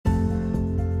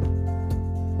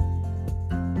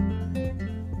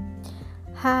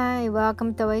Hi,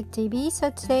 welcome to Awake TV.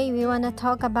 So today we want to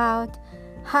talk about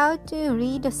how to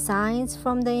read the signs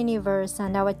from the universe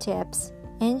and our tips.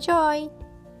 Enjoy!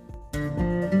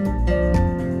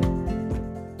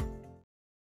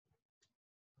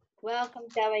 Welcome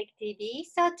to Awake TV.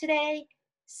 So today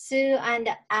Sue and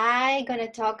I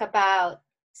gonna talk about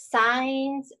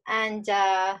signs and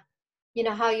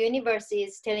how universe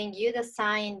is telling you the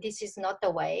sign this is not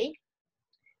the way.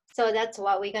 So that's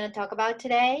what we're gonna talk about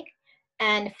today.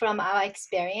 And from our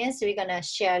experience, we're gonna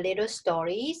share little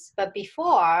stories. But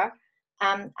before,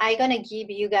 I'm gonna give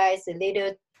you guys a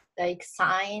little like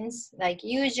signs. Like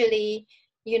usually,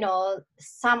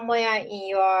 somewhere in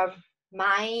your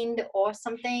mind or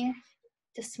something,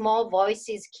 the small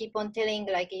voices keep on telling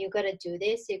like you gotta do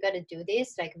this, you gotta do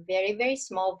this, like very, very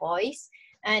small voice,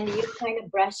 and you're kind of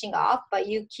brushing off, but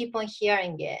you keep on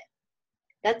hearing it.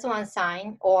 That's one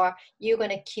sign. Or you're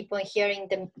going to keep on hearing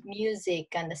the music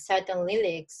and the certain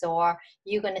lyrics, or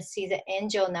you're going to see the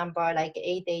angel number like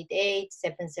 888,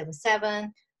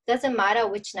 777. Doesn't matter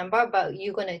which number, but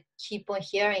you're going to keep on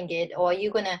hearing it, or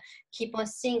you're going to keep on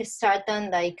seeing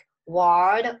certain like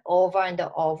word over and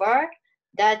over.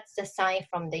 That's the sign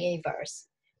from the universe.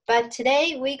 But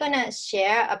today we're going to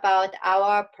share about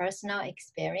our personal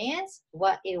experience,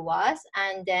 what it was,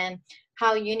 and then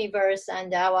how universe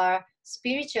and our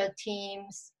spiritual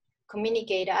teams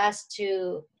communicate us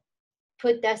to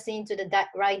put us into the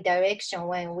right direction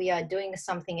when we are doing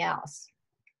something else.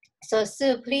 So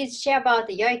Sue, please share about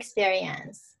your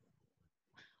experience.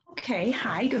 Okay,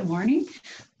 hi, good morning.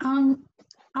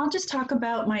 I'll just talk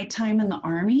about my time in the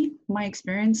Army, my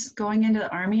experience going into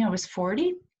the Army. I was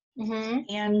 40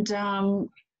 and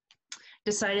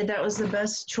decided that was the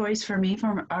best choice for me,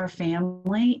 for our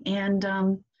family. And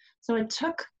so it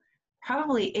took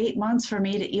probably 8 months for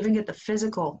me to even get the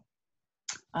physical.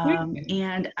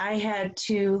 And I had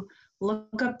to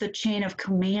look up the chain of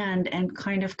command and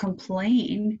kind of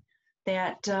complain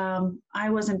that I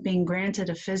wasn't being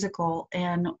granted a physical.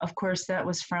 And of course that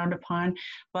was frowned upon,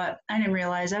 but I didn't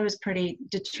realize I was pretty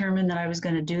determined that I was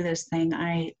going to do this thing.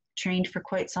 I trained for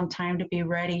quite some time to be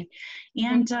ready.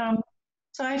 And so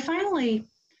I finally,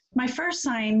 my first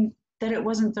sign that it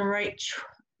wasn't the right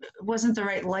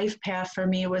life path for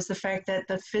me was the fact that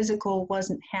the physical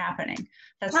wasn't happening.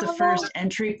 That's the first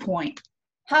entry point.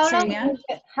 How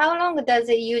long does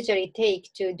it usually take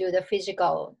to do the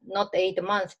physical? Not 8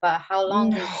 months, but how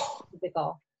long is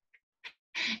physical?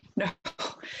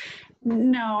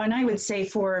 No, and I would say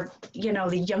for,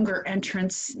 the younger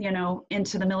entrants,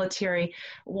 into the military,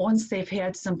 once they've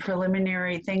had some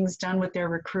preliminary things done with their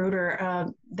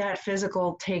recruiter, that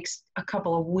physical takes a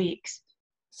couple of weeks.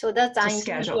 So that's unusual.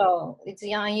 Schedule. It's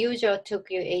unusual. It took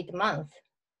you 8 months.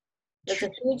 That's a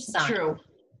huge sign. True,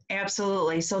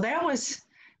 absolutely. So that was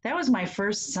my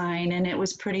first sign, and it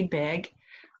was pretty big,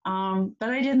 but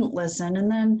I didn't listen.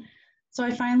 And then, so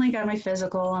I finally got my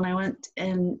physical, and I went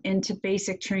into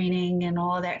basic training and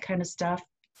all of that kind of stuff.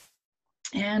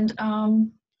 And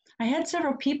I had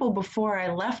several people before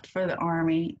I left for the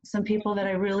Army, some people that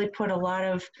I really put a lot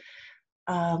of,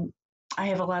 I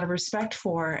have a lot of respect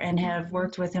for and have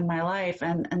worked with in my life.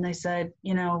 And they said,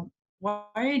 why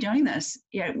are you doing this?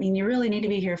 Yeah, I mean, you really need to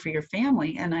be here for your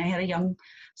family. And I had a young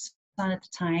son at the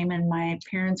time, and my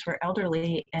parents were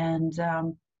elderly, and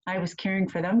I was caring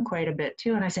for them quite a bit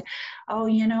too. And I said, oh,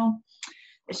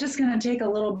 it's just going to take a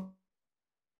little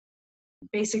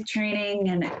basic training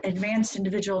and advanced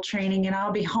individual training, and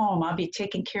I'll be home. I'll be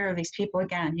taking care of these people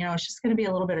again. It's just going to be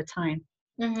a little bit of time.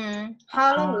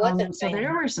 How long was it? So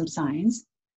there were some signs.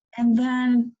 And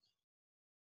then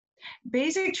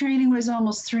basic training was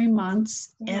almost 3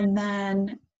 months. And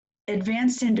then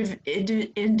advanced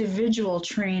individual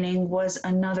training was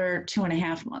another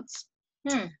 2.5 months.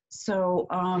 So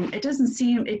it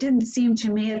didn't seem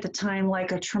to me at the time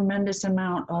like a tremendous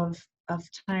amount of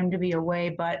time to be away,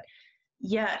 but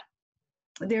yet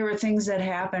there were things that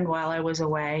happened while I was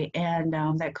away, and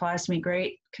that caused me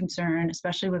great concern,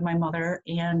 especially with my mother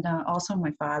and also my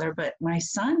father. But my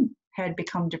son had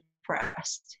become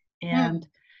depressed, and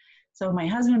so my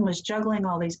husband was juggling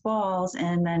all these balls,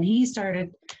 and then he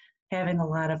started having a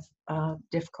lot of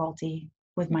difficulty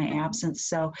with my absence.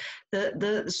 So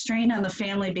the strain on the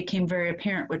family became very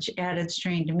apparent, which added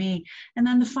strain to me. And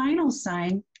then the final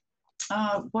sign,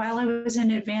 while I was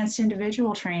in advanced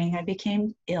individual training, I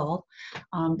became ill.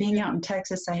 Being out in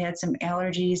Texas, I had some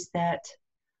allergies that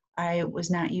I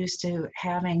was not used to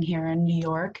having here in New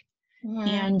York.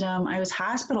 And I was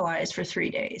hospitalized for 3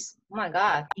 days. Oh my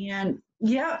God. And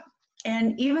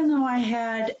and even though I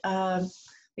had,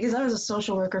 because I was a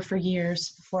social worker for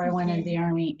years before I went into the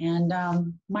Army, and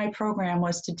my program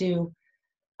was to do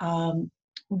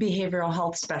behavioral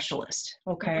health specialist.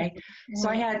 Okay. So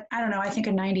I Mhm. had, I don't know, I think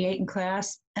a 98 in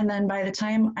class. And then by the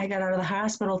time I got out of the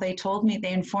hospital, they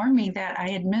informed me that I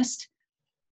had missed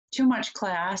too much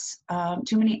class,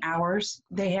 too many hours.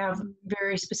 They have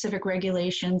very specific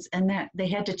regulations, and that they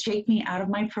had to take me out of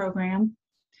my program.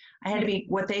 I had to be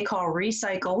what they call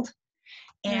recycled,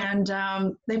 Mhm.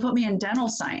 and they put me in dental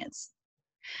science.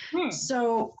 Mhm.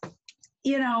 So,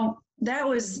 you know, that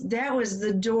was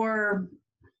the door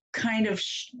kind of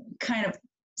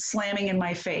slamming in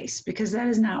my face, because that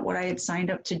is not what I had signed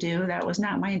up to do. That was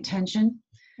not my intention.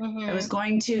 I was Mhm.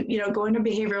 going to, go into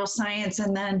behavioral science,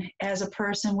 and then as a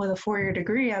person with a 4-year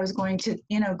degree, I was going to,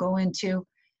 go into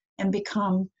and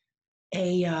become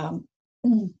a,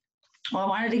 well, I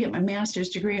wanted to get my master's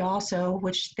degree also,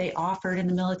 which they offered in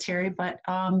the military, but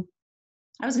I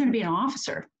was going to be an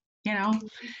officer, you know,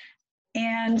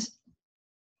 and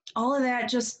all of that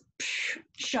just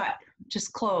shut,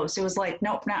 just closed. It was like,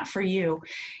 nope, not for you.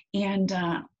 And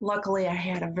luckily, I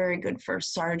had a very good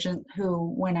first sergeant who,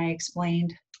 when I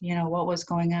explained, what was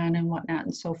going on and whatnot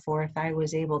and so forth, I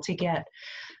was able to get,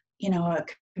 a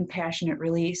compassionate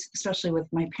release, especially with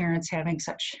my parents having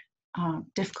such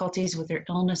difficulties with their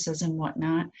illnesses and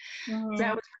whatnot. That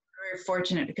Mhm. was very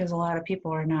fortunate, because a lot of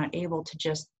people are not able to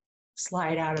just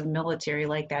slide out of the military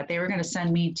like that. They were going to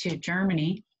send me to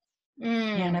Germany,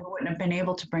 and I Mm. wouldn't have been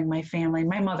able to bring my family.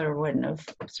 My mother wouldn't have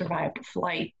survived a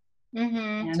flight.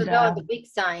 Mhm. So And that was a big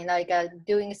sign, like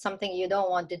doing something you don't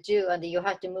want to do, and you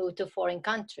have to move to foreign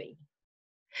country.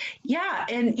 yeah,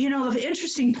 and the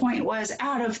interesting point was,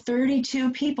 out of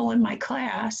 32 people in my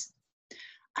class,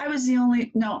 I was the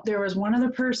only, no, there was one other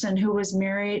person who was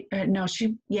married. No,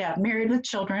 married with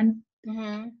children.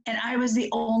 Mhm. And I was the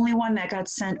only one that got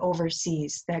sent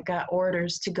overseas, that got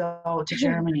orders to go to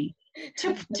Germany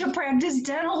to practice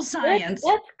dental science.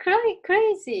 That's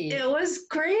crazy. It was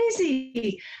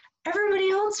crazy. Everybody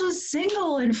else was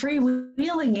single and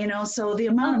freewheeling, so the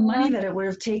amount of money Uh-huh. that it would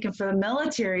have taken for the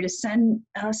military to send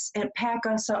us and pack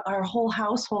us, our whole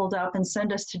household up, and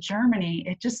send us to Germany,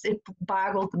 it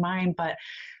boggled the mind. But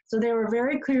so there were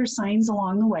very clear signs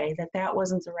along the way that that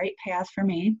wasn't the right path for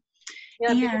me.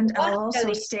 Yeah, because And I'll also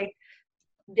actually state,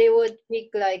 they would pick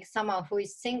like someone who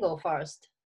is single first.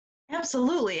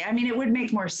 absolutely. I mean, it would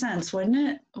make more sense, wouldn't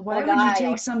it? Or Why would you guy or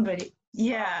take somebody?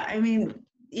 Yeah, I mean,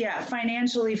 yeah,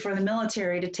 financially for the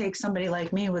military to take somebody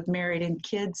like me with married and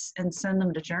kids and send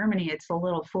them to Germany, it's a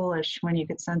little foolish when you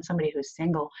could send somebody who's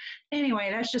single. Anyway,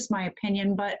 that's just my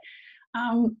opinion, but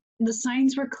the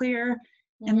signs were clear.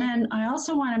 And mm-hmm. then I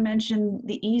also want to mention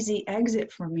the easy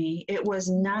exit for me. It was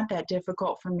not that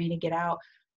difficult for me to get out.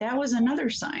 That was another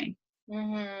sign.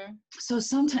 Mm-hmm. So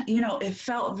sometimes, it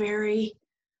felt very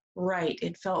right.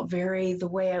 It felt very the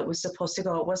way it was supposed to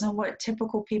go. It wasn't what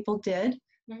typical people did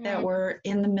that Mm-hmm. were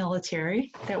in the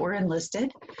military, that were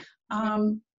enlisted. Mm-hmm.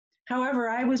 Um, However,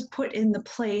 I was put in the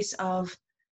place of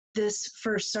this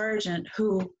first sergeant,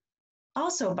 who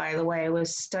also, by the way,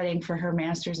 was studying for her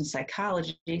master's in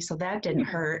psychology, so that didn't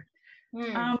hurt.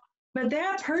 Mm-hmm. Um, but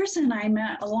that person I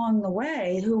met along the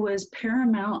way, who was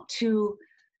paramount to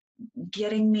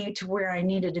getting me to where I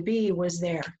needed to be, was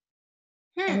there.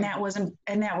 And Hmm.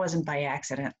 that wasn't by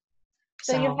accident.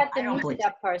 So you So had I to don't meet believe.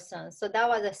 that person. So that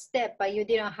was a step, but you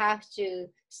didn't have to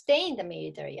stay in the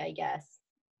military, I guess.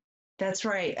 That's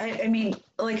right. I mean,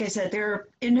 like I said, there are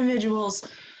individuals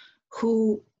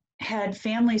who had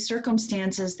family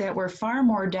circumstances that were far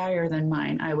more dire than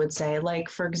mine, I would say. Like,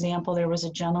 for example, there was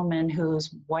a gentleman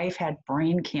whose wife had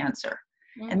brain cancer,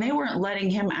 and Mm-hmm. they weren't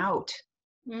letting him out.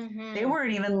 They Mm-hmm.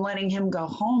 weren't even letting him go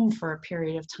home for a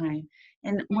period of time.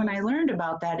 And when I learned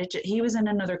about that, he was in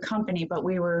another company, but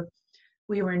we were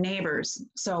neighbors.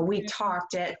 So we Mm-hmm.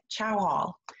 talked at Chow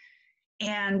Hall.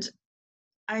 And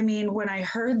I mean, when I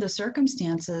heard the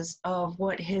circumstances of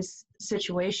what his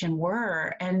situation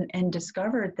were, and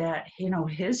discovered that,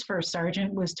 his first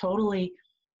sergeant was totally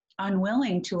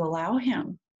unwilling to allow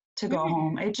him to go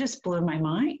home, it just blew my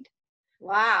mind.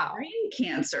 Wow. Brain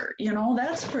cancer,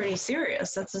 that's pretty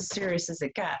serious. That's as serious as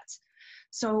it gets.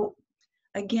 So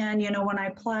again, when I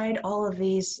applied all of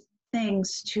these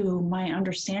things to my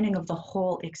understanding of the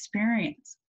whole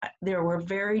experience, there were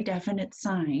very definite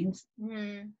signs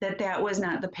Mm-hmm. that that was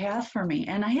not the path for me.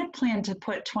 And I had planned to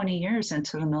put 20 years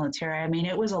into the military. I mean,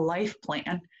 it was a life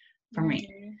plan for me.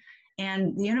 Mm-hmm.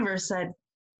 And the universe said,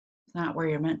 it's not where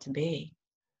you're meant to be.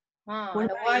 What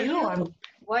And about you?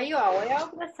 were you aware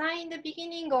of the sign in the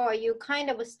beginning, or you kind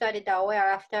of started aware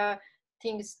after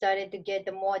things started to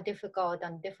get more difficult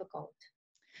and difficult?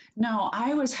 No,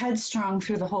 I was headstrong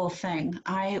through the whole thing.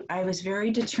 I was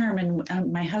very determined.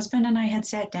 My husband and I had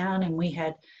sat down, and we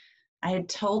had I had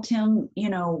told him,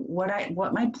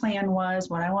 what my plan was,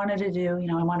 what I wanted to do.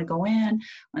 I want to go in,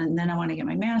 and then I want to get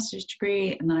my master's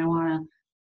degree, and then I want to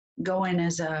go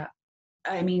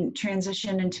in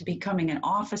transition into becoming an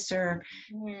officer,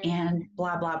 and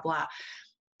blah, blah, blah.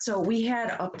 So we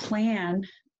had a plan,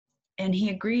 and he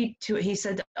agreed to it. He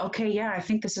said, okay, yeah, I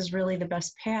think this is really the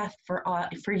best path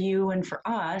for you and for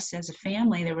us as a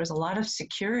family. There was a lot of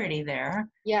security there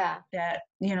that,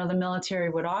 the military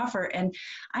would offer. And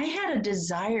I had a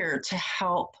desire to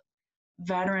help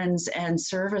veterans and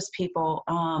service people.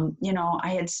 I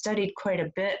had studied quite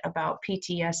a bit about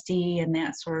PTSD and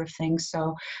that sort of thing.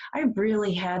 So I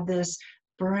really had this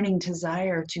burning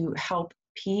desire to help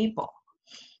people.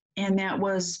 And that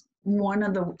was one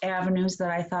of the avenues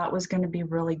that I thought was going to be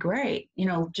really great.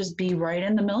 Just be right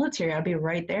in the military. I'd be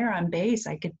right there on base.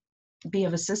 I could be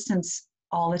of assistance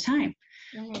all the time.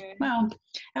 Mm-hmm. Well,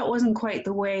 that wasn't quite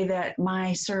the way that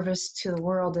my service to the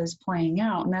world is playing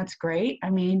out, and that's great.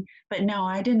 But no,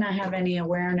 I did not have any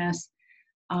awareness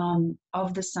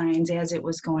of the signs as it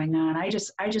was going on. I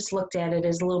just looked at it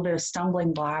as a little bit of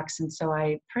stumbling blocks, and so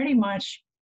I pretty much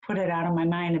put it out of my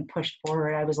mind and pushed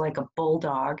forward. I was like a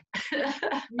bulldog.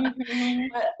 Mm-hmm.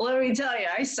 But let me tell you,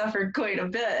 I suffered quite a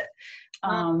bit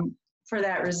for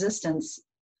that resistance.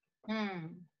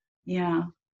 Yeah.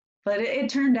 But it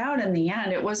turned out in the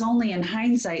end, it was only in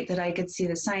hindsight that I could see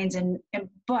the signs.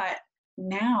 But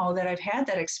now that I've had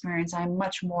that experience, I'm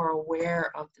much more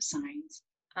aware of the signs.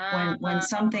 When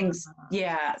something's,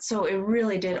 so it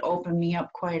really did open me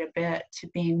up quite a bit to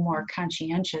being more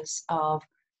conscientious of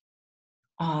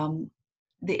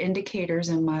the indicators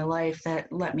in my life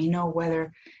that let me know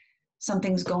whether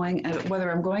something's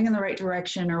whether I'm going in the right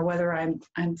direction or whether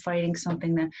I'm fighting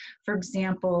something that, for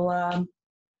example,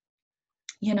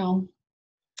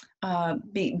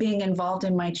 being involved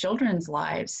in my children's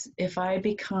lives. If I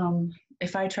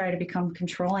try to become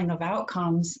controlling of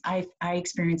outcomes, I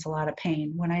experience a lot of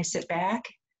pain. When I sit back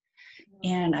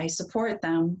and I support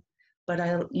them, but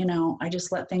I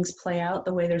just let things play out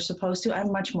the way they're supposed to,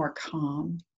 I'm much more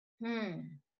calm.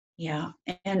 Yeah.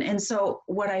 And so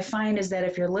what I find is that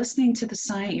if you're listening to the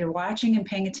sign, you're watching and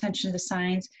paying attention to the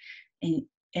signs,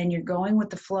 and you're going with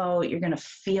the flow, you're going to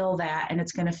feel that, and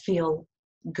it's going to feel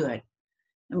good.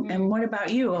 And what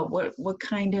about you? What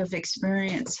kind of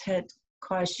experience had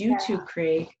caused you to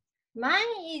create? Mine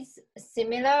is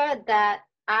similar, that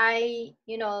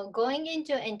going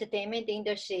into entertainment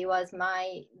industry was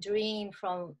my dream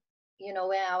from, when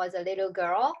I was a little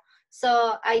girl.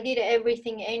 So I did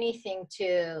anything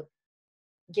to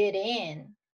get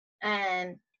in.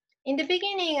 And in the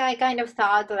beginning, I kind of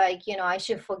thought I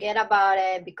should forget about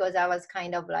it because I was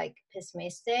kind of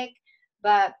pessimistic.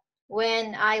 But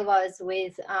when I was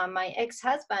with my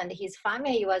ex-husband, his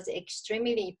family was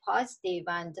extremely positive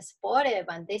and supportive,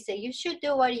 and they said, you should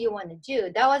do what you want to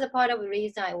do. That was a part of the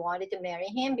reason I wanted to marry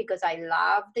him, because I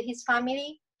loved his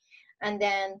family. And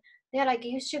then they're like,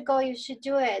 you should go, you should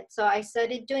do it. So I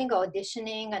started doing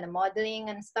auditioning and modeling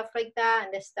and stuff like that,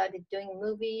 and I started doing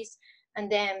movies. And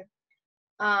then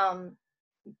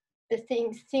the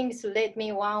things led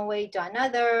me one way to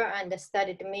another, and I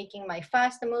started making my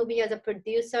first movie as a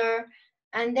producer.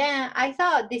 And then I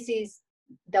thought this is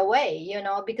the way,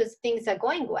 because things are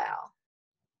going well.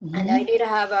 Mm-hmm. And I did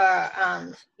have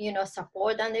a,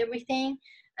 support and everything.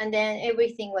 And then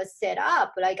everything was set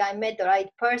up. I met the right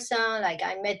person.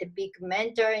 I met a big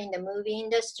mentor in the movie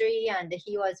industry, and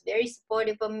he was very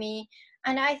supportive of me.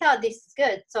 And I thought this is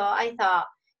good. So I thought,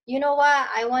 you know what,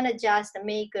 I want to just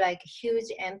make a huge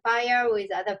empire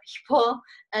with other people,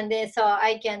 and then so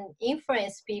I can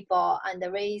influence people and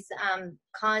raise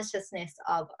consciousness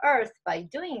of Earth by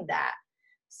doing that.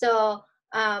 So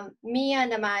me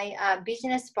and my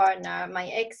business partner, my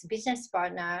ex-business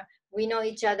partner, we know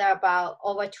each other about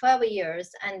over 12 years,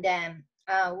 and then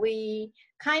we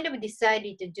kind of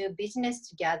decided to do business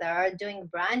together, doing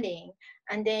branding,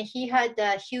 and then he had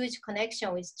a huge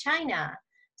connection with China.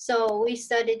 So we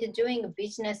started doing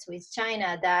business with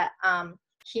China that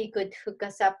he could hook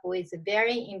us up with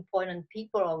very important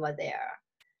people over there.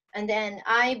 And then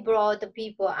I brought the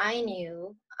people I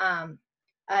knew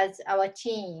as our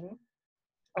team.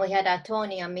 We had a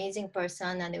Tony, amazing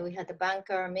person, and then we had a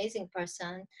banker, amazing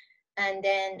person. And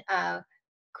then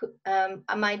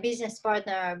my business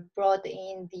partner brought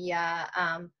in the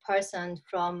person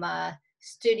from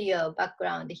studio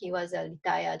background. He was a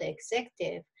retired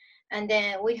executive. And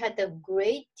then we had a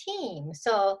great team.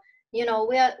 So,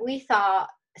 we thought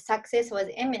success was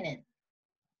imminent.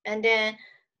 And then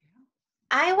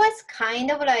I was kind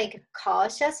of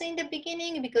cautious in the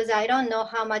beginning, because I don't know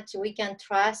how much we can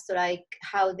trust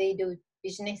how they do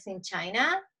business in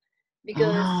China.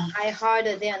 because Oh, I heard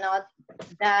that they are not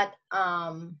that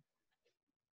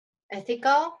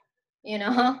ethical, you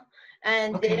know,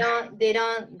 and okay. they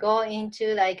don't go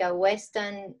into like a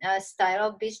Western style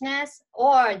of business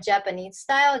or Japanese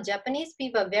style. Japanese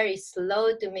people are very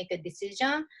slow to make a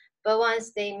decision, but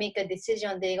once they make a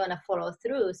decision, they're gonna follow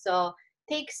through. So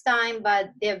takes time,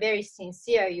 but they're very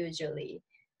sincere usually.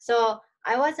 So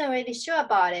I wasn't really sure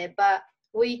about it, but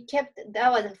we kept.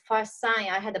 That was the first sign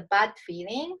I had a bad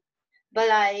feeling, but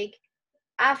like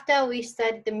after we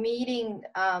started the meeting,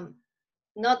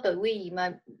 not that we,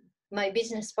 my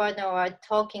business partner were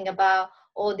talking about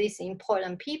all these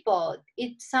important people,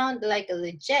 it sounded like a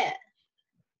legit.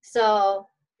 So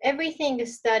everything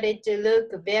started to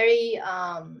look very,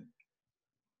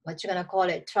 what you're gonna call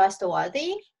it,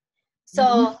 trustworthy. Hmm.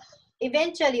 So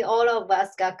eventually all of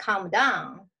us got calmed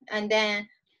down. And then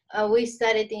we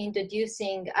started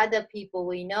introducing other people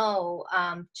we know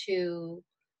to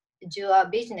do our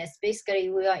business.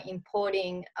 Basically, we are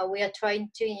importing, we are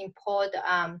trying to import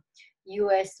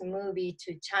US movie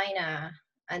to China,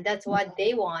 and that's what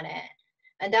they wanted.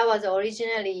 And that was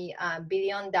originally $1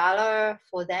 billion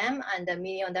for them and $1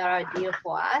 million deal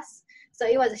for us. So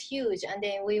it was huge. And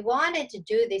then we wanted to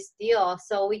do this deal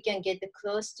so we can get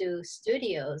close to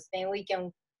studios. Then we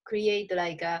can create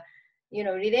like a,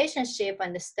 relationship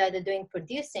and start doing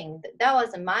producing. That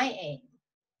was my aim,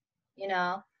 you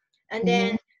know. And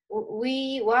then Hmm.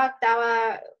 we worked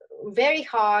our very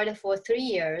hard for 3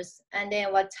 years. And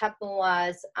then what happened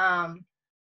was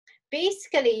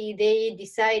basically they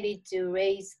decided to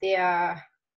raise their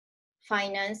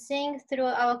financing through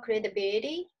our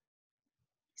credibility.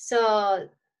 So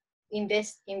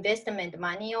investment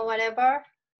money or whatever.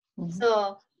 Hmm.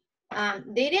 So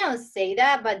they didn't say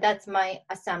that, but that's my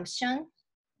assumption.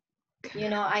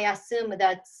 I assume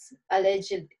that's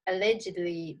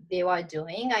allegedly they were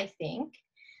doing, I think.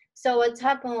 So what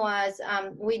happened was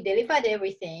we delivered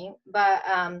everything, but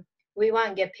we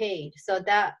won't get paid. So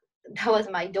that was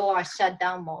my door shut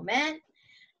down moment.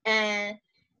 And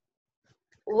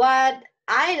what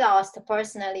I lost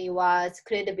personally was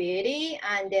credibility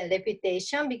and then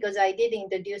reputation because I did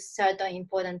introduce certain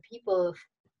important people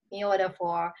in order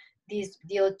for this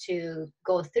deal to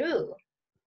go through.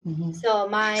 Hmm. So So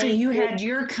my you had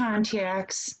your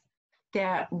contacts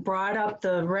that brought up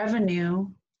the revenue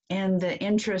and the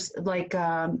interest, like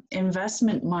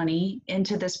investment money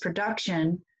into this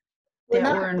production well, that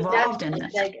not were the involved in production,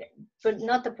 this. like, but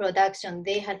not the production.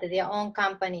 They had their own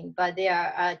company, but they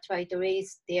are trying to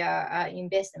raise their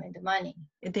investment money.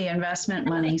 The investment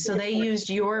money. So they used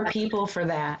your people for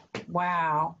that.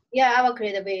 Wow. Yeah, our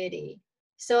credibility.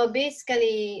 So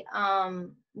basically,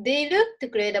 they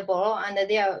looked credible and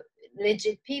they are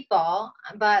legit people,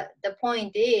 but the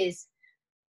point is,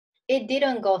 it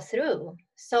didn't go through.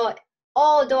 So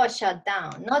all doors shut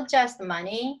down, not just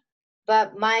money,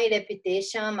 but my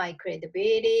reputation, my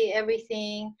credibility,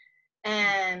 everything.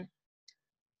 And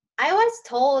I was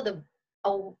told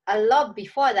a lot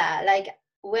before that. Like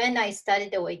when I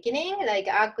started awakening, like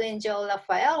Archangel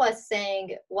Raphael was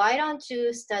saying, why don't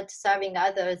you start serving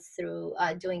others through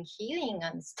doing healing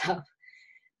and stuff?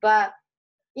 But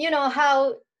you know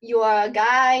how you are a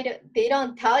guide, they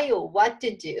don't tell you what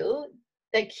to do.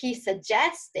 Like he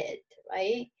suggested,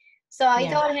 right? So I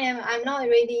Yeah. told him I'm not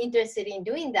really interested in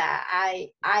doing that.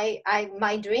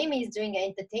 My dream is doing an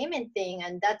entertainment thing,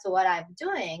 and that's what I'm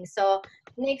doing. So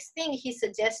next thing he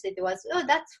suggested was, oh,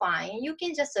 that's fine. You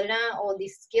can just learn all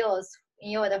these skills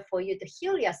in order for you to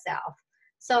heal yourself.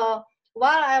 So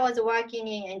while I was working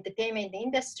in entertainment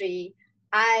industry,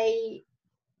 I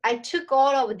I took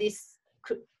all of these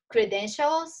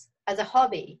credentials as a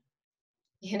hobby,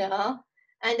 you know.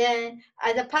 And then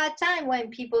as a part time, when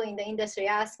people in the industry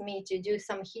asked me to do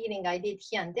some healing, I did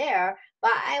here and there.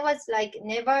 But I was like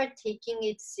never taking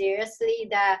it seriously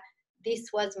that this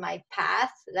was my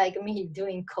path, like me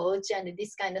doing coach and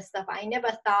this kind of stuff. I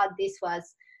never thought this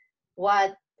was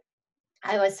what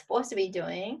I was supposed to be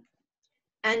doing.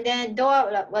 And then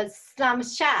door was slammed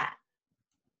shut.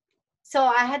 So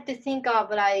I had to think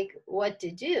of like what to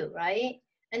do, right?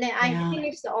 And then I Yeah.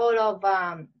 finished all of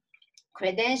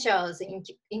credentials,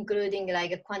 including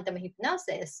like quantum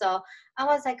hypnosis. So I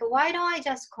was like, why don't I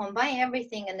just combine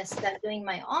everything and start doing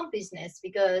my own business?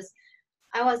 Because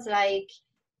I was like,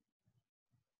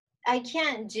 I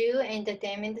can't do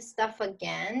entertainment stuff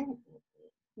again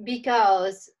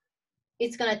because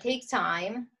it's gonna take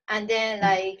time. And then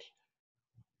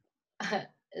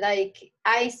like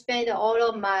I spend all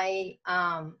of my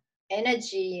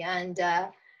energy and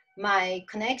my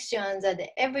connections and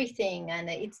everything, and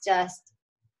it's just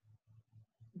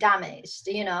damaged,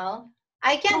 you know.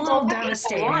 I can A go little back if I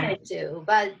devastating. wanted to,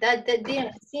 but that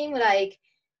didn't seem like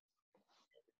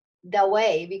the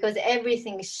way because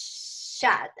everything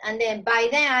shut. And then by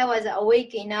then I was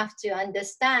awake enough to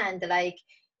understand, like,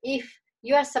 if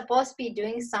you are supposed to be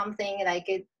doing something, like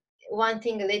one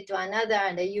thing led to another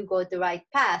and then you go the right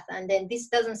path, and then this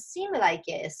doesn't seem like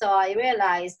it. So I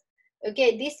realized,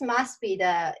 okay, this must be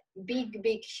the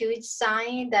big huge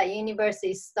sign that universe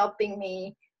is stopping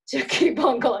me to keep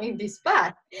on going this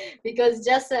path. Because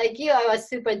just like you, I was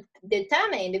super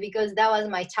determined because that was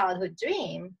my childhood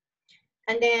dream.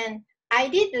 And then I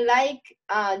did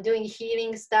like doing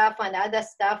healing stuff and other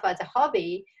stuff as a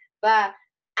hobby, but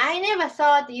I never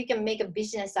thought you can make a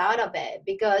business out of it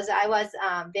because I was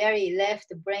a very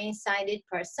left brain sided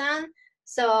person.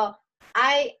 So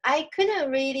I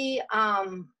couldn't really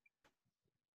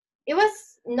it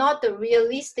was not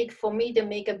realistic for me to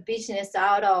make a business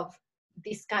out of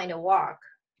this kind of work.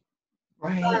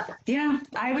 Right. Yeah.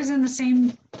 I was in the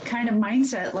same kind of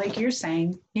mindset, like you're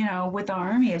saying, with the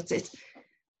Army.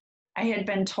 I had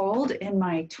been told in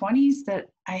my 20s that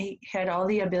I had all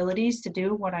the abilities to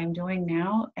do what I'm doing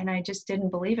now, and I just didn't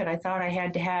believe it. I thought I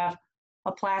had to have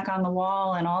a plaque on the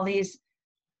wall and all these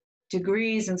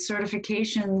degrees and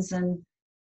certifications, and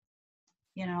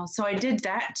so I did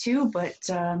that too. But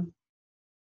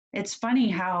it's funny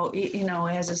how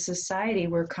as a society,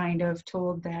 we're kind of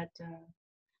told that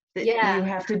you Yeah.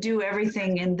 have to do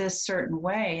everything in this certain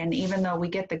way, and even though we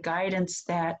get the guidance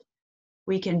that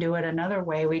we can do it another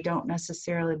way, we don't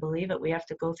necessarily believe it. We have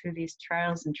to go through these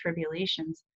trials and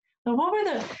tribulations. So what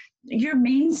were your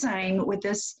main sign with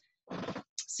this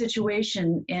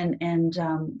situation and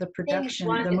the Things production,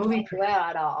 weren't the going movie? well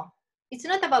at all. It's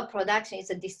not about production,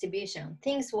 it's a distribution.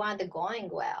 Things weren't going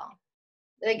well.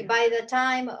 Like by the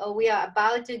time we are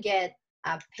about to get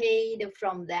paid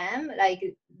from them, like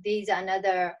these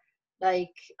another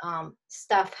like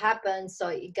stuff happened, so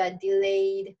it got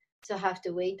delayed. So have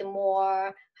to wait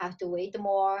more.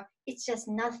 It's just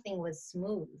nothing was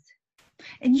smooth.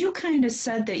 And you kind of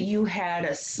said that you had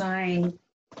a sign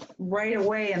right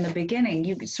away in the beginning.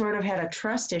 You sort of had a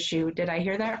trust issue. Did I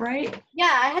hear that right?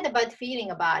 Yeah, I had a bad feeling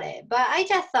about it, but I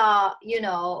just thought,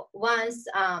 once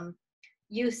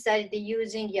you started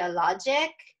using your logic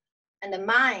and the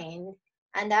mind,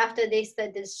 and after they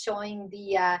started showing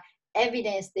the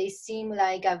evidence, they seem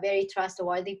like a very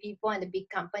trustworthy people and a big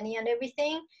company and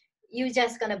everything. You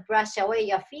just gonna brush away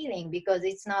your feeling because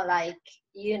it's not like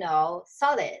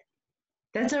solid.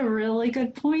 That's a really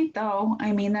good point, though.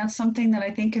 I mean, that's something that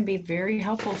I think can be very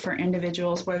helpful for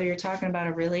individuals, whether you're talking about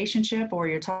a relationship or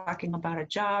you're talking about a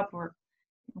job or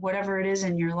whatever it is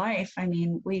in your life. I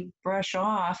mean, a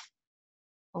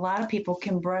lot of people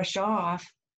can brush off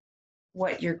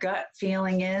what your gut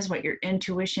feeling is, what your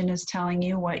intuition is telling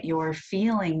you, what your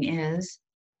feeling is,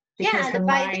 Yeah, because the and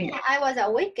by mind, then I was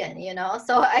awakened,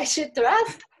 so I should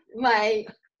trust my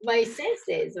my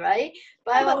senses, right?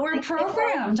 But I yeah, was but we're like, people,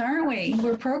 programmed, aren't we?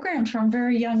 We're programmed from a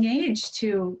very young age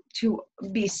to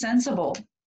be sensible.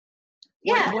 What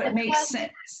yeah, what makes because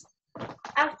sense?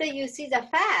 after you see the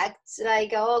facts,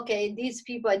 like, okay, these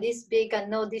people are this big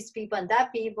and know these people and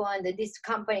that people and this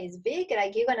company is big,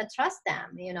 like you're gonna trust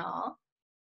them. Yeah.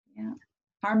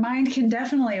 Our mind can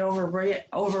definitely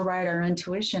override our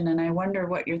intuition, and I wonder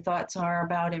what your thoughts are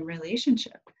about in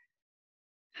relationship,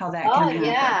 how that can Oh happen.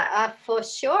 yeah, for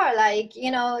sure. Like,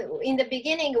 in the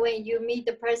beginning when you meet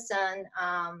the person,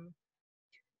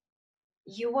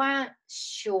 you weren't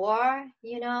sure,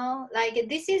 like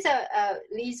this is a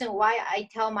reason why I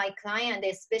tell my client,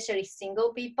 especially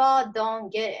single people,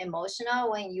 don't get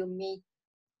emotional when you meet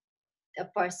a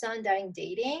person during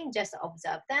dating. Just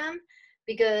observe them,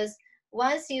 because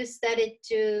once you started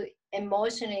to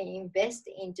emotionally invest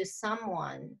into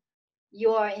someone,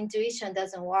 your intuition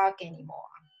doesn't work anymore.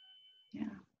 Yeah. Yeah.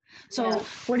 So,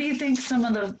 what do you think some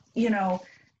of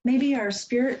maybe our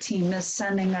spirit team is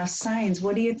sending us signs?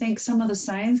 What do you think some of the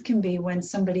signs can be when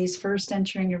somebody's first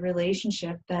entering a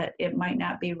relationship that it might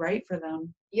not be right for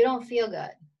them? You don't feel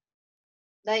good.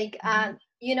 Like Mhm.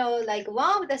 like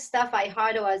one of the stuff I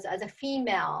heard was, as a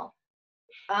female,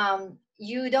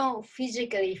 you don't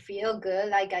physically feel good,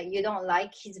 like you don't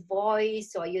like his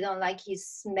voice or you don't like his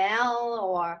smell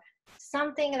or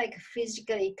something, like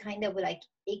physically kind of like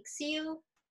icks you.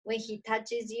 When he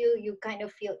touches you, you kind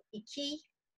of feel icky,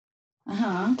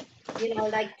 Uh-huh.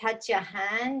 like touch your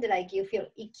hand, like you feel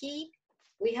icky.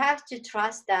 We have to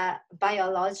trust that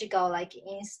biological like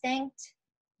instinct.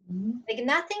 Mhm. Like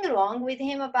nothing wrong with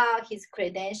him about his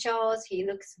credentials. He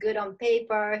looks good on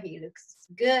paper. He looks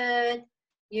good,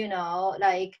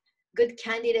 like good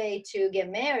candidate to get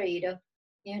married,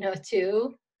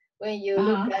 to. when you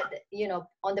look Uh-huh. at,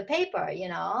 on the paper, but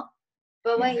Yeah.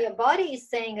 when your body is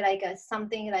saying like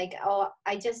something like, oh,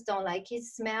 I just don't like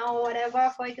his smell or whatever,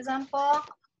 for example,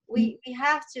 we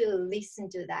have to listen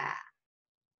to that.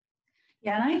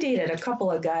 Yeah, and I dated a couple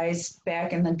of guys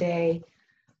back in the day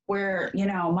where,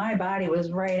 my body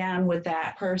was right on with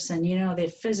that person.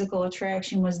 The physical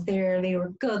attraction was there. They were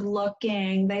good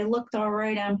looking. They looked all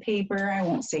right on paper. I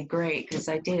won't say great because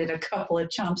I dated a couple of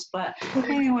chumps, but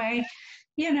anyway,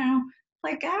 you know,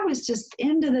 like I was just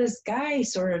into this guy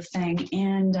sort of thing.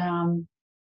 And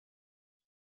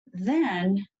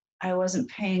then I wasn't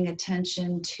paying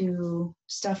attention to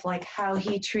stuff like how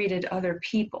he treated other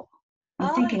people.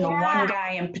 I'm Oh thinking of one yeah.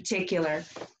 guy in particular.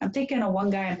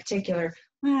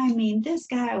 I mean, this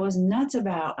guy was nuts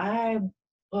about.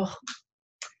 Oh,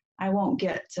 I won't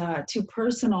get too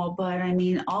personal, but I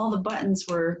mean, all the buttons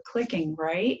were clicking,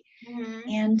 right? Mm-hmm.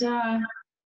 And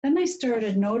then I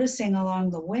started noticing along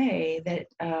the way that,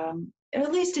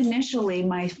 at least initially,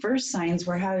 my first signs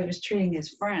were how he was treating his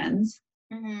friends.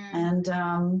 Mm-hmm.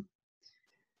 And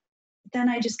then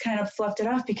I just kind of fluffed it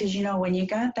off because when you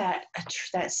got that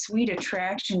sweet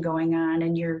attraction going on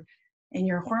and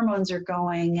your hormones are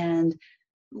going and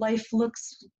life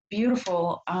looks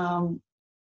beautiful,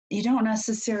 you don't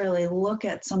necessarily look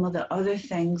at some of the other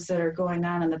things that are going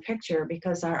on in the picture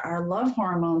because our love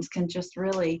hormones can just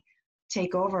really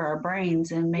take over our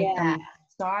brains and make Yeah. them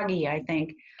soggy, I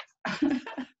think.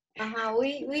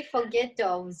 We forget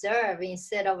to observe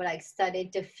instead of like study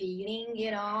the feeling,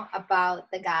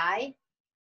 about the guy.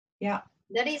 Yeah.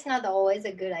 That is not always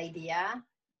a good idea.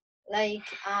 Like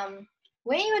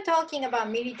when you're talking about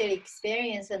military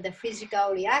experience and the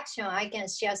physical reaction, I can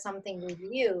share something with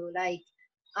you. Like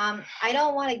I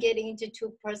don't want to get into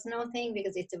too personal thing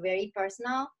because it's very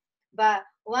personal. But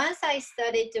once I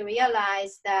started to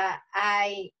realize that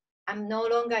I'm no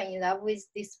longer in love with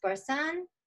this person,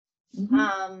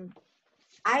 Mm-hmm.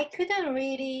 I couldn't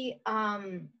really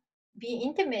be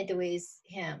intimate with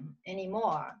him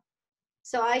anymore.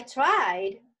 So I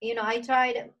tried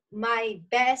my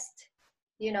best,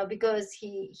 because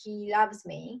he loves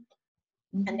me.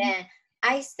 And Mm-hmm. then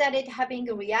I started having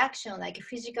a reaction, like a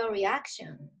physical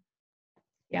reaction.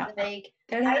 Yeah. Like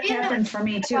I That didn't know happened for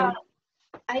me anything too. about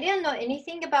I didn't know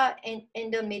anything about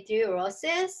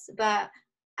endometriosis, but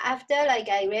after like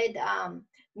I read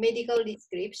medical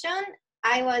description,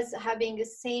 I was having the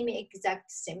same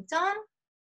exact symptom.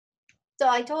 So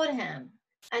I told him.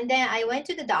 And then I went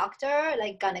to the doctor,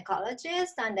 like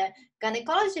gynecologist, and the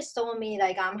gynecologist told me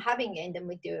like I'm having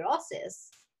endometriosis.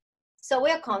 So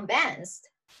we're convinced.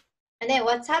 And then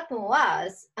what's happened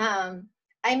was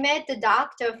I met the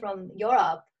doctor from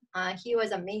Europe. He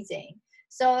was amazing.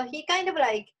 So he kind of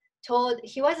like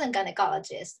he wasn't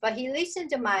gynecologist, but he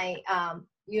listened to my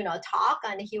talk,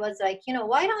 and he was like,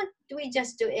 why don't we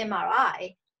just do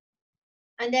MRI?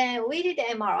 And then we did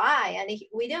the MRI, and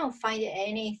we didn't find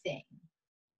anything.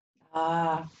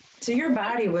 So your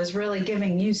body was really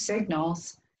giving you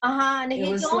signals. And It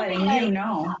he was told me letting you like,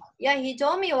 know. yeah, he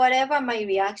told me whatever my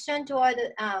reaction toward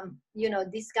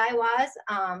this guy was,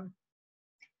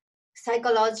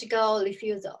 psychological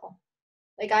refusal.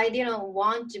 Like I didn't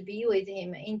want to be with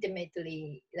him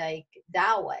intimately like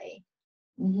that way.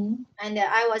 Mm-hmm. And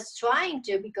I was trying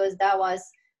to because that was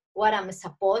what I'm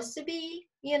supposed to be,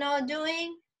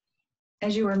 doing.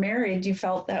 As you were married, you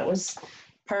felt that was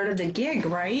part of the gig,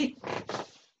 right?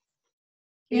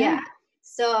 Yeah. Yeah.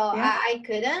 So Yeah. I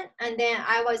couldn't. And then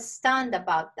I was stunned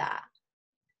about that.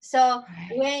 So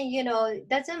Right. when, it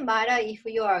doesn't matter if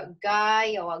you're a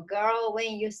guy or a girl,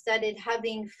 when you started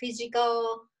having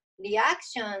physical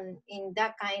reaction in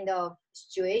that kind of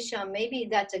situation, maybe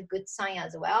that's a good sign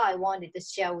as well. I wanted to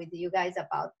share with you guys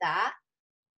about that.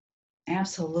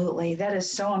 Absolutely. That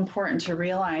is so important to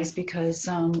realize because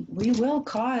our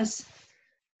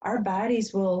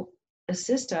bodies will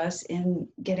assist us in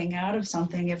getting out of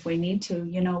something if we need to,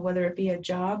 whether it be a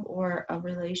job or a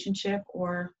relationship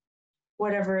or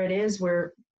whatever it is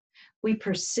where we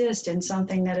persist in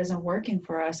something that isn't working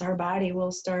for us. Our body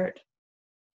will start,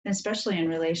 especially in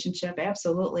relationship.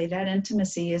 Absolutely. That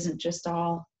intimacy isn't just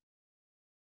all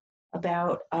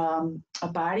about a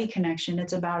body connection,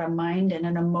 it's about a mind and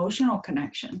an emotional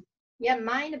connection. Yeah,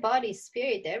 mind, body,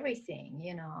 spirit, everything,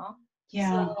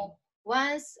 Yeah. So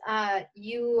once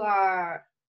you are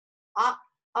o-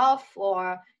 off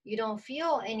or you don't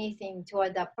feel anything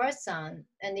toward that person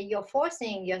and you're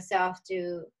forcing yourself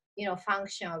to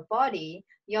function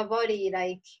your body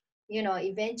like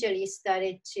eventually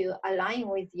started to align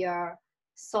with your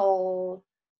soul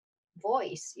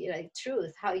voice, like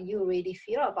truth, how you really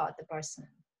feel about the person.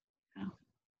 Oh,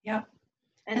 yep.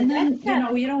 And then,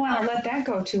 that's you don't want to let that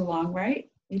go too long, right?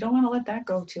 You don't want to let that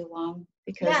go too long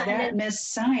because yeah, and that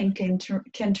missed sign can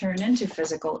turn into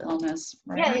physical illness,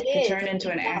 yeah, right? it It could is. turn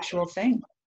into an Yeah. actual thing.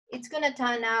 It's gonna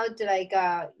turn out like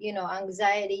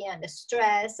anxiety and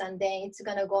stress, and then it's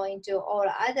gonna go into all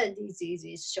other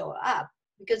diseases show up.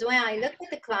 Because when I look at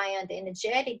the client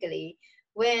energetically,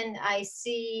 when I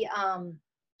see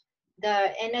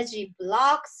the energy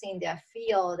blocks in their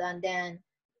field, and then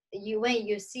when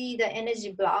you see the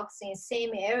energy blocks in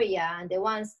same area, and then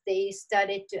once they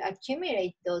started to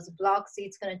accumulate those blocks,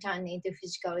 it's going to turn into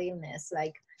physical illness,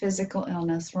 like Physical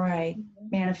illness, right?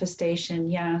 Manifestation,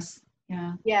 yes.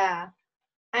 Yeah. yeah,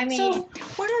 I mean, So,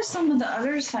 what are some of the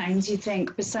other signs you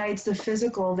think, besides the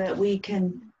physical, that we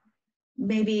can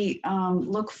maybe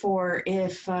look for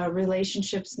if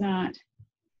relationships not?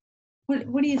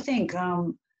 What do you think?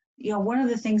 One of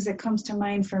the things that comes to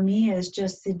mind for me is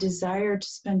just the desire to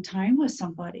spend time with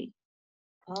somebody.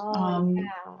 oh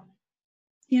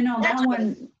That naturally,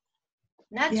 one,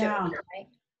 yeah. right?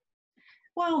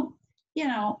 Well,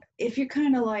 if you're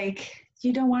kind of like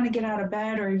you don't want to get out of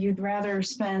bed, or you'd rather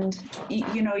spend,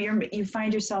 you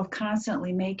find yourself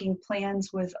constantly making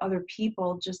plans with other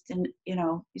people, just in,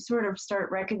 you sort of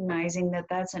start recognizing that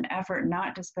that's an effort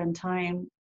not to spend time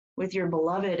with your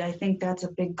beloved. I think that's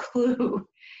a big clue.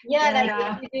 Yeah, that,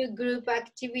 like if you do group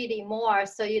activity more,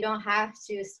 so you don't have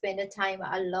to spend the time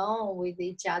alone with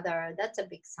each other. That's a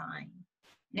big sign.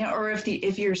 or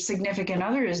if your significant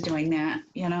other is doing that,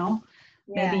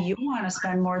 maybe Yeah. you want to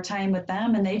spend more time with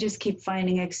them, and they just keep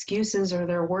finding excuses, or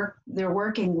they're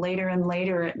working later and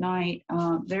later at night.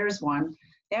 There's one.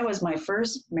 That was my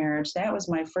first marriage. That was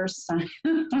my first sign.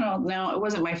 No, it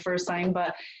wasn't my first sign,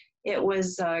 but it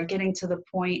was getting to the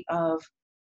point of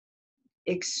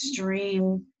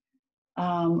extreme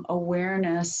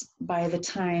awareness by the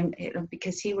time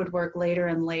because he would work later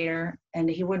and later, and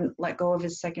he wouldn't let go of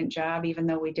his second job even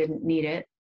though we didn't need it.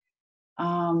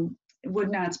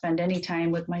 Would not spend any time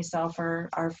with myself or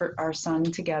our son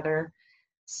together.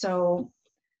 So,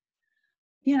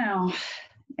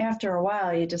 after a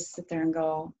while, you just sit there and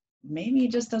go, maybe he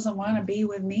just doesn't want to be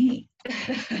with me.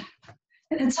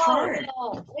 And it's hard.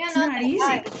 No, we are It's not not that easy.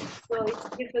 high, so it's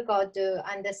difficult to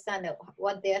understand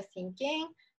what they're thinking.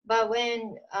 But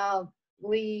when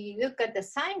we look at the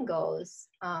sign goals,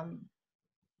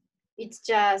 it's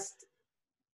just,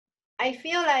 I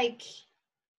feel like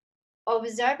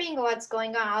observing what's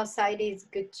going on outside is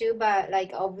good too, but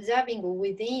like observing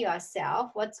within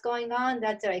yourself what's going on,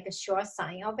 that's like a sure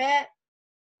sign of it.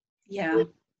 Yeah.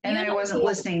 And You I don't wasn't feel,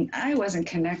 listening. I wasn't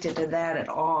connected to that at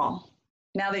all.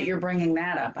 Now that you're bringing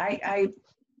that up, I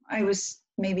was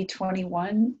maybe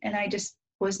 21, and I just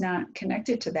was not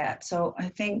connected to that. So I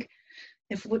think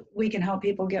if we can help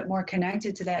people get more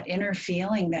connected to that inner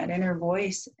feeling, that inner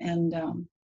voice, and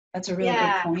that's a really good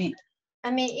yeah. point.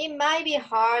 I mean, it might be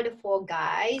hard for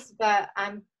guys, but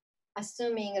I'm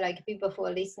assuming like people who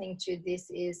are listening to this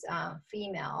is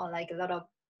female, like a lot of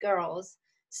girls.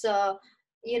 So,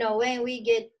 when we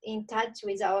get in touch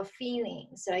with our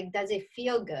feelings, like, does it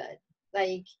feel good?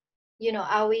 Like,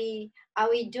 are we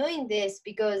doing this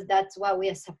because that's what we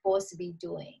are supposed to be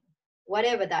doing?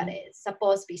 Whatever that is,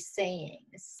 supposed to be saying,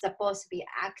 supposed to be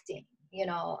acting.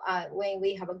 When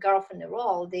we have a girlfriend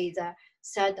role, there's a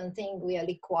certain thing we are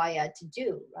required to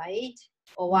do, right?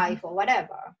 Or wife or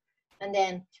whatever. And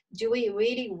then, do we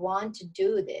really want to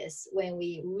do this? When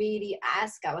we really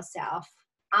ask ourselves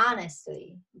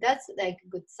honestly, that's like a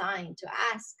good sign to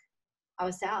ask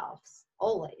ourselves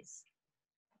always.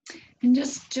 And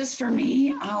just for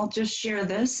me, I'll just share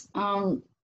this.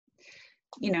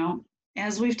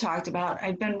 As we've talked about,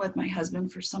 I've been with my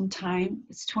husband for some time.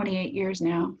 It's 28 years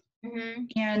now. Mm-hmm.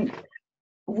 And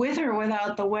with or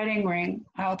without the wedding ring,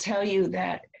 I'll tell you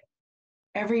that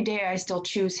every day I still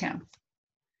choose him.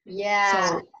 Yeah.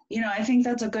 So, I think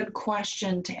that's a good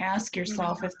question to ask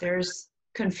yourself if there's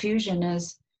confusion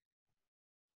is,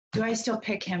 do I still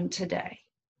pick him today?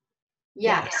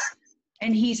 Yeah. Yes.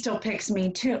 And he still picks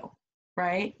me too,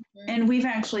 right? And we've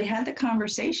actually had the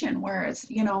conversation where it's,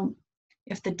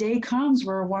 if the day comes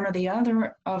where one or the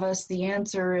other of us, the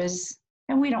answer is,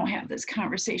 and we don't have this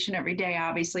conversation every day,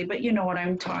 obviously, but you know what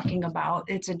I'm talking about.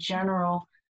 It's a general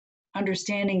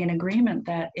understanding and agreement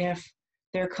that if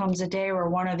there comes a day where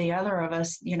one or the other of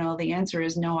us, the answer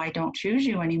is no, I don't choose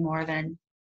you anymore, then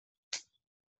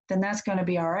that's going to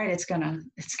be all right. It's going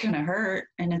to hurt,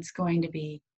 and it's going to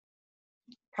be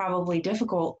probably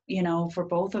difficult, for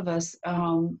both of us,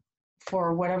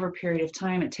 for whatever period of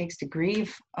time it takes to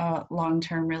grieve a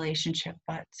long-term relationship.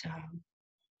 But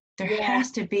there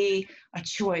has to be a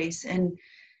choice, and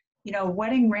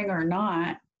wedding ring or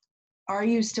not, are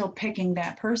you still picking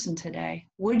that person today?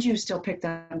 Would you still pick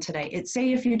them today? It's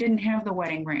say if you didn't have the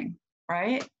wedding ring,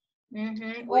 right?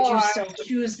 Mm-hmm. Would you Or still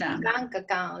choose them? bank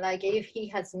account, like if he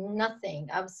has nothing,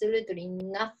 absolutely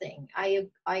nothing, are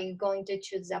you going to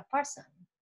choose that person?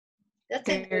 That's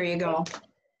a There good you go. question.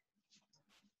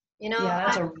 You know, Yeah,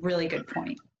 that's a really good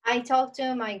point. I talked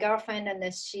to my girlfriend and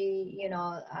then she,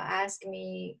 asked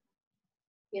me,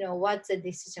 what's the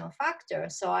decision factor?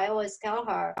 So I always tell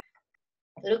her,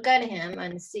 look at him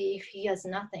and see if he has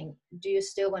nothing. Do you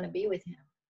still want to be with him?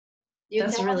 You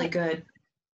That's tell really him, good.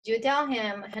 you tell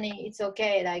him, honey, it's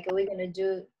okay. Like we're gonna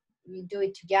we do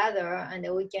it together, and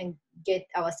then we can get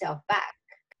ourselves back.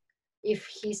 If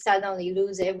he suddenly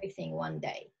lose everything one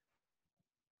day,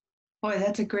 Boy,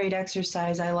 that's a great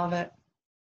exercise. I love it.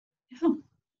 Yeah.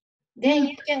 then Yeah.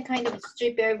 you can kind of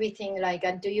strip everything. Like,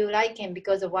 do you like him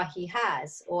because of what he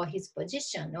has or his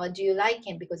position, or do you like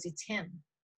him because it's him?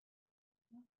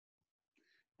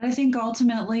 I think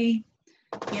ultimately,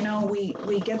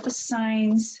 we get the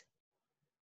signs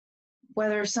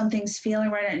whether something's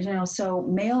feeling right, so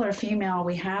male or female,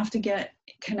 we have to get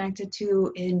connected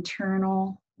to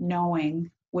internal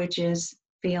knowing, which is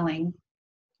feeling.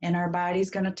 And our body's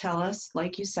going to tell us,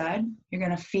 like you said, you're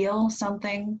going to feel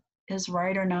something is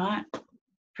right or not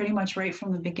pretty much right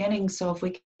from the beginning. So if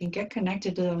we can get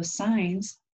connected to those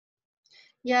signs,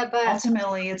 Yeah, but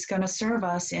ultimately it's going to serve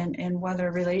us in whether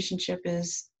a relationship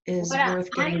is what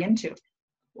worth getting into.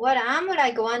 what I'm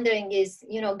like wondering is,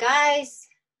 guys,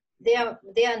 they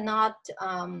are not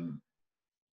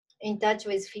in touch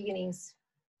with feelings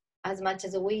as much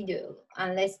as we do,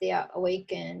 unless they are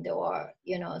awakened or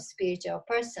spiritual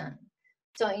person.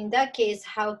 So in that case,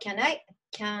 how can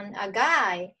a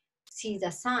guy see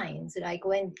the signs, like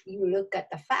when you look at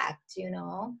the fact?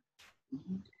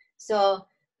 Mhm. So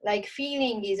like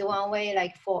feeling is one way,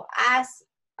 like for us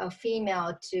a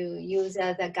female to use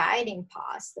as a guiding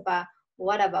post, but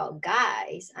what about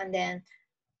guys? And then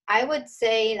I would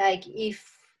say, like, if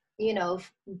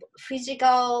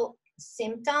physical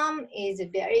symptom is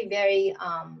very very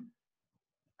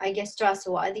I guess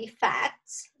trustworthy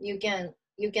facts, you can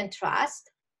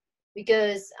trust,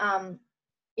 because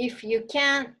if you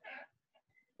can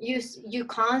you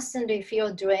constantly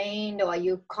feel drained, or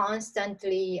you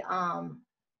constantly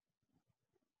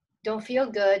don't feel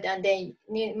good, and then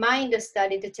mind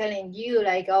started telling you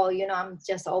like, oh, I'm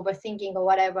just overthinking or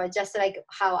whatever, just like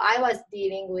how I was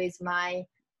dealing with my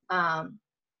um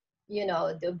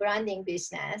the branding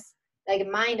business. Like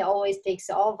mind always takes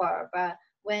over, but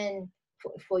when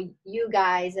for you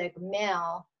guys, like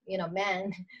male,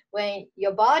 men, when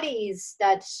your body is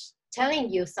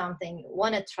telling you something,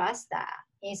 want to trust that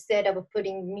instead of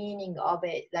putting meaning of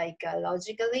it, like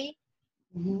logically.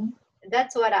 Mhm.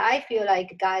 That's what I feel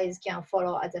like guys can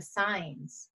follow as a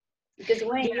signs, because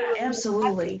when Yeah, you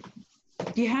absolutely.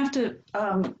 You have to,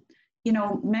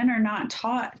 men are not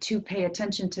taught to pay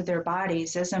attention to their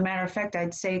bodies. As a matter of fact,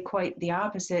 I'd say quite the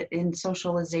opposite in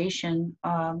socialization.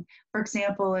 For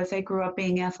example, if they grew up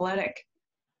being athletic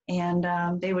and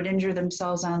they would injure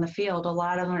themselves on the field, a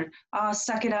lot of them are, oh,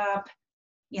 suck it up,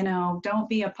 don't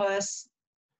be a puss,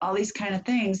 all these kind of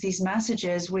things, these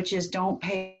messages, which is don't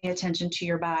pay attention to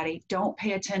your body. Don't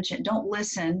pay attention. Don't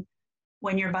listen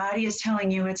when your body is telling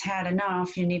you it's had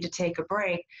enough, you need to take a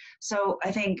break. So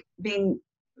I think being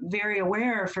very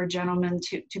aware for gentlemen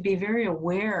to be very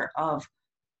aware of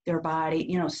their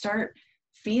body, start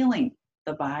feeling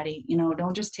the body,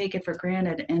 don't just take it for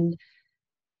granted. And,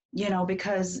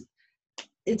 because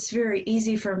it's very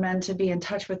easy for men to be in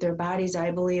touch with their bodies,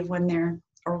 I believe, when they're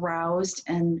aroused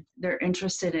and they're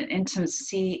interested in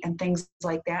intimacy and things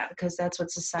like that, because that's what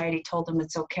society told them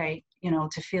it's okay,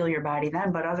 to feel your body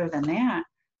then. But other than that,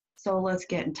 so let's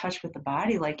get in touch with the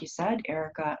body, like you said,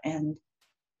 Erica. And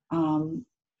I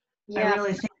yeah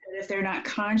really think that if they're not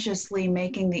consciously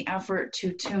making the effort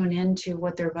to tune into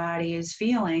what their body is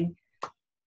feeling,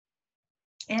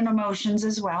 and emotions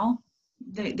as well,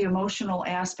 the emotional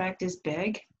aspect is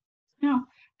big.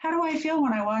 How do I feel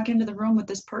when I walk into the room with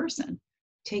this person?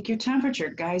 Take your temperature.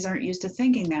 Guys aren't used to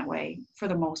thinking that way for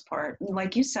the most part.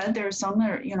 Like you said, there are some that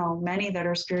are, many that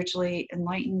are spiritually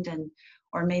enlightened and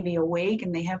or maybe awake,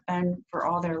 and they have been for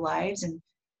all their lives, and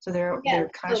so yeah they're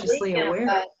so they consciously can, aware.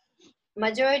 but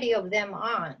majority of them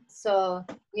aren't. So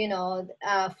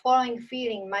following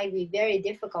feeling might be very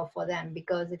difficult for them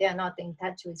because they are not in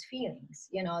touch with feelings.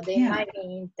 They Yeah. might be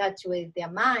in touch with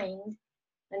their mind,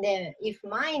 and then if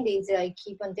mind is like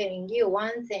keep on telling you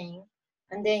one thing,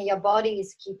 and then your body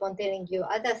is keep on telling you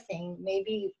other thing,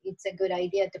 maybe it's a good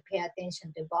idea to pay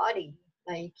attention to body,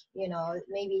 like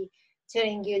maybe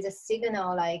telling you the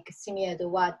signal like similar to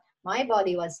what my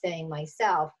body was telling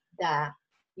myself, that,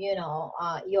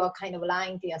 you're kind of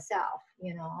lying to yourself,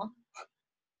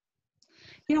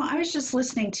 I was just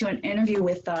listening to an interview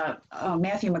with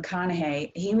Matthew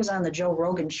McConaughey. He was on the Joe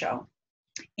Rogan show.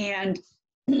 And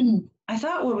I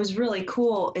thought what was really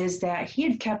cool is that he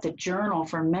had kept a journal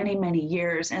for many, many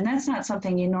years. And that's not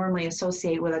something you normally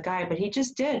associate with a guy, but he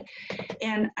just did.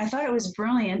 And I thought it was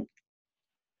brilliant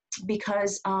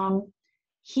because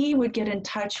he would get in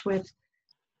touch with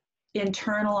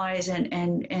internalize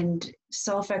and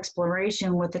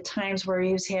self-exploration with the times where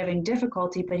he was having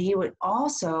difficulty, but he would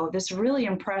also, this really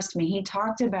impressed me, he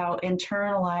talked about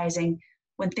internalizing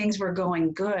when things were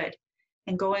going good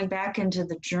and going back into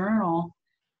the journal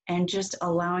and just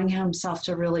allowing himself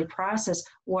to really process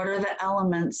what are the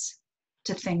elements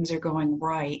to things are going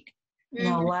right. A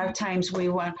lot of times we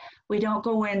don't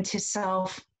go into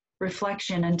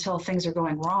self-reflection until things are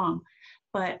going wrong.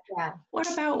 But what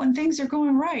about when things are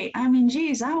going right? I mean,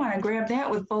 geez, I want to grab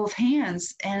that with both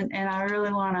hands, and I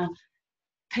really want to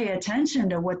pay attention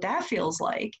to what that feels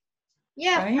like.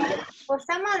 Yeah, right? for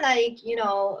someone like,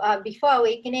 before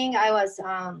awakening, I was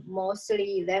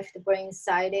mostly left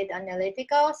brain-sided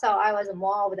analytical. So I was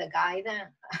more of the guy than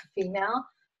female.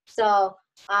 So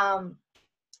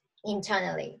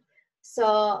internally.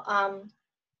 So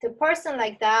the person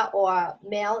like that or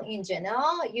male in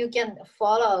general, you can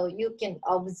follow, you can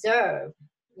observe,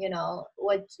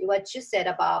 what you said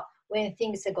about when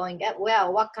things are going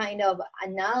well, what kind of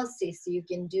analysis you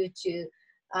can do to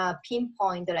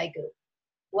pinpoint like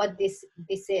what this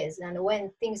is, and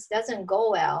when things doesn't go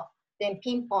well, then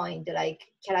pinpoint like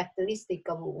characteristic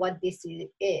of what this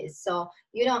is. So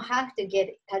you don't have to get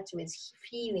in touch with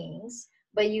feelings,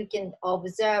 but you can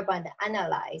observe and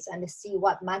analyze and see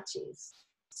what matches.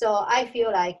 So I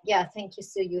feel like, yeah, thank you,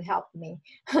 Sue, you helped me.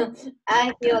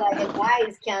 I feel like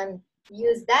guys can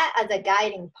use that as a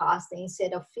guiding path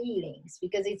instead of feelings,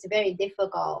 because it's very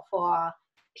difficult for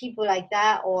people like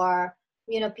that, or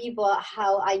people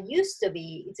how I used to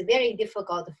be. It's very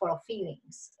difficult to follow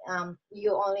feelings.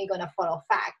 You're only gonna follow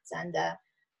facts and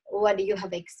what you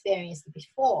have experienced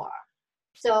before.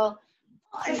 So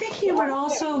I think he would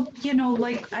also,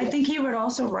 I think he would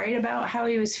also write about how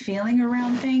he was feeling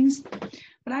around things.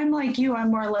 But I'm like you, I'm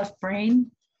more left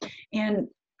brain. And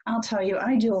I'll tell you,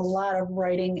 I do a lot of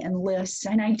writing and lists,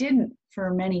 and I didn't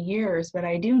for many years, but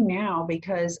I do now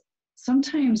because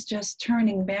sometimes just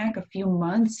turning back a few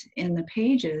months in the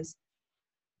pages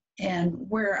and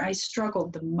where I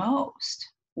struggled the most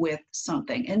with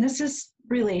something, and this is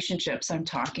relationships I'm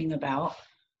talking about.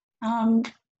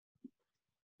 And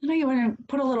I want to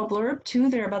put a little blurb too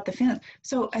there about the feelings.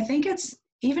 So I think it's,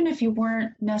 even if you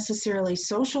weren't necessarily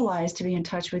socialized to be in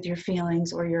touch with your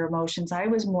feelings or your emotions, I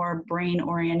was more brain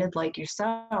oriented like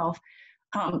yourself.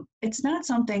 It's not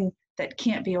something that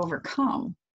can't be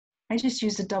overcome. I just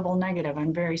used a double negative.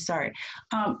 I'm very sorry.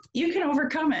 You can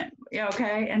overcome it.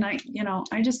 Okay. And I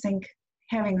just think,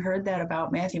 having heard that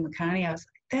about Matthew McConaughey, I was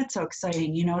like, that's so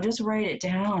exciting. Just write it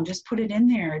down, just put it in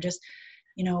there. Just,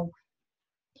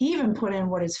 he even put in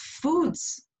what his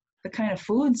foods, the kind of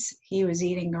foods he was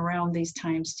eating around these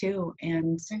times too.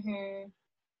 And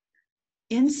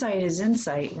insight is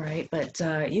insight, right? But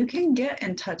you can get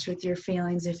in touch with your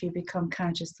feelings if you become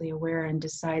consciously aware and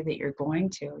decide that you're going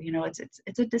to.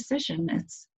 It's a decision.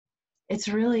 It's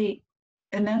really,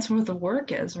 and that's where the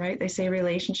work is, right? They say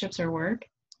relationships are work.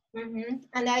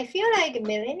 And I feel like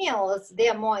millennials, they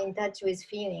are more in touch with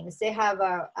feelings. They have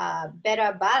a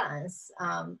better balance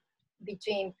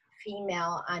between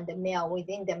female and male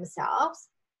within themselves.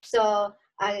 So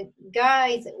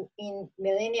guys in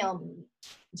millennial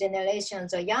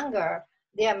generations or younger,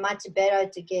 they are much better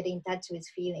to get in touch with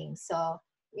feelings. So,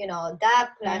 that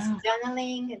plus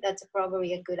journaling, that's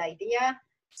probably a good idea.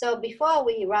 So before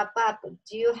we wrap up,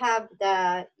 do you have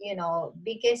the,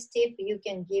 biggest tip you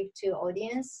can give to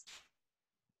audience?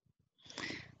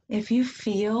 If you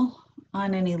feel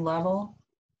on any level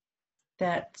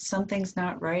that something's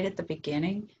not right at the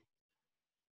beginning,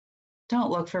 don't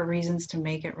look for reasons to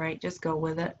make it right. Just go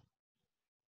with it.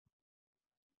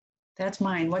 That's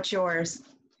mine. What's yours?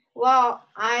 Well,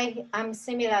 I'm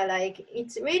similar. Like,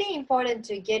 it's really important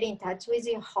to get in touch with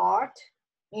your heart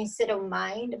instead of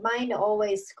mind. Mind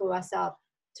always screw us up.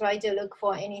 Try to look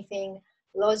for anything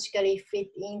logically fit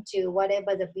into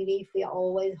whatever the belief we are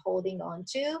always holding on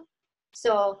to.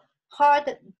 So heart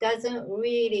doesn't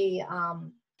really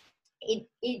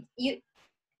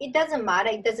it doesn't matter.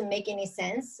 It doesn't make any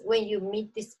sense. When you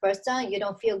meet this person, you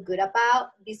don't feel good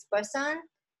about this person.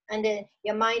 And then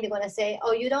your mind is going to say,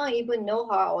 oh, you don't even know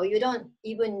her, or you don't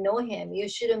even know him. You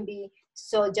shouldn't be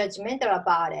so judgmental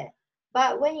about it.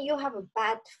 But when you have a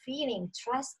bad feeling,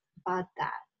 trust about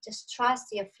that. just trust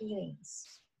your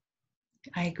feelings.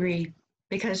 I agree.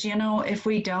 Because, if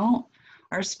we don't,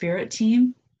 our spirit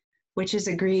team, which has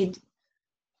agreed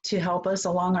to help us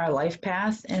along our life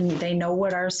path, and they know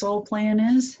what our soul plan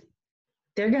is,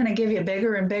 they're going to give you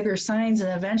bigger and bigger signs,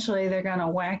 and eventually they're going to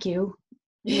whack you.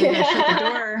 They're going to shut the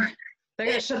door. They're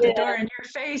going to shut the door in your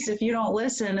face if you don't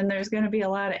listen, and there's going to be a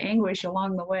lot of anguish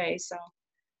along the way. So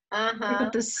keep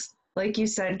it this, like you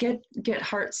said, get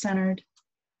heart-centered.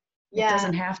 It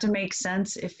doesn't have to make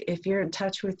sense. If you're in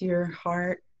touch with your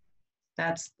heart,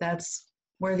 that's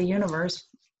where the universe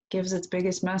gives its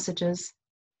biggest messages.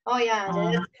 Oh yeah,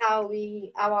 that's how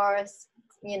our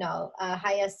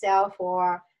higher self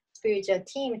or spiritual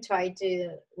team try to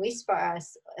whisper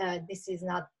us, this is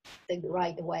not the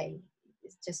right way.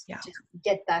 It's just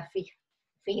get that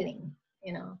feeling,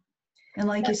 And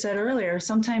like you said earlier,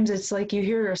 sometimes it's like you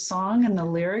hear a song and the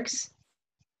lyrics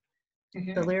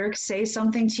say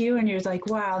something to you and you're like,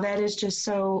 wow, that is just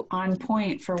so on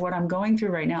point for what I'm going through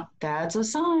right now. That's a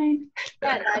sign.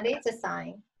 Yeah, that is a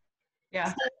sign. Yeah.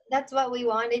 So that's what we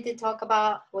wanted to talk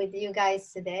about with you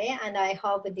guys today. And I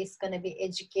hope this is going to be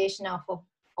educational for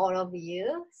all of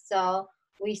you. So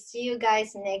we see you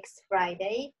guys next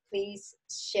Friday. Please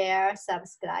share,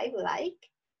 subscribe, like.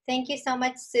 Thank you so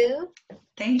much, Sue.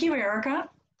 Thank you, Erica.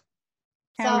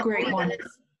 Have a great one.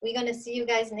 We're going to see you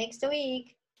guys next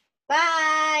week.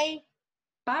 Bye.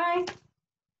 Bye.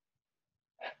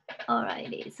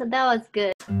 Alrighty, so that was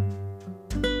good.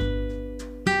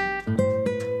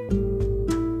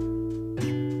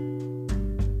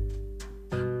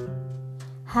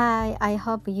 Hi, I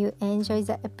hope you enjoyed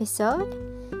the episode.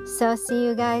 So see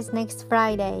you guys next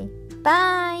Friday.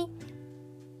 Bye.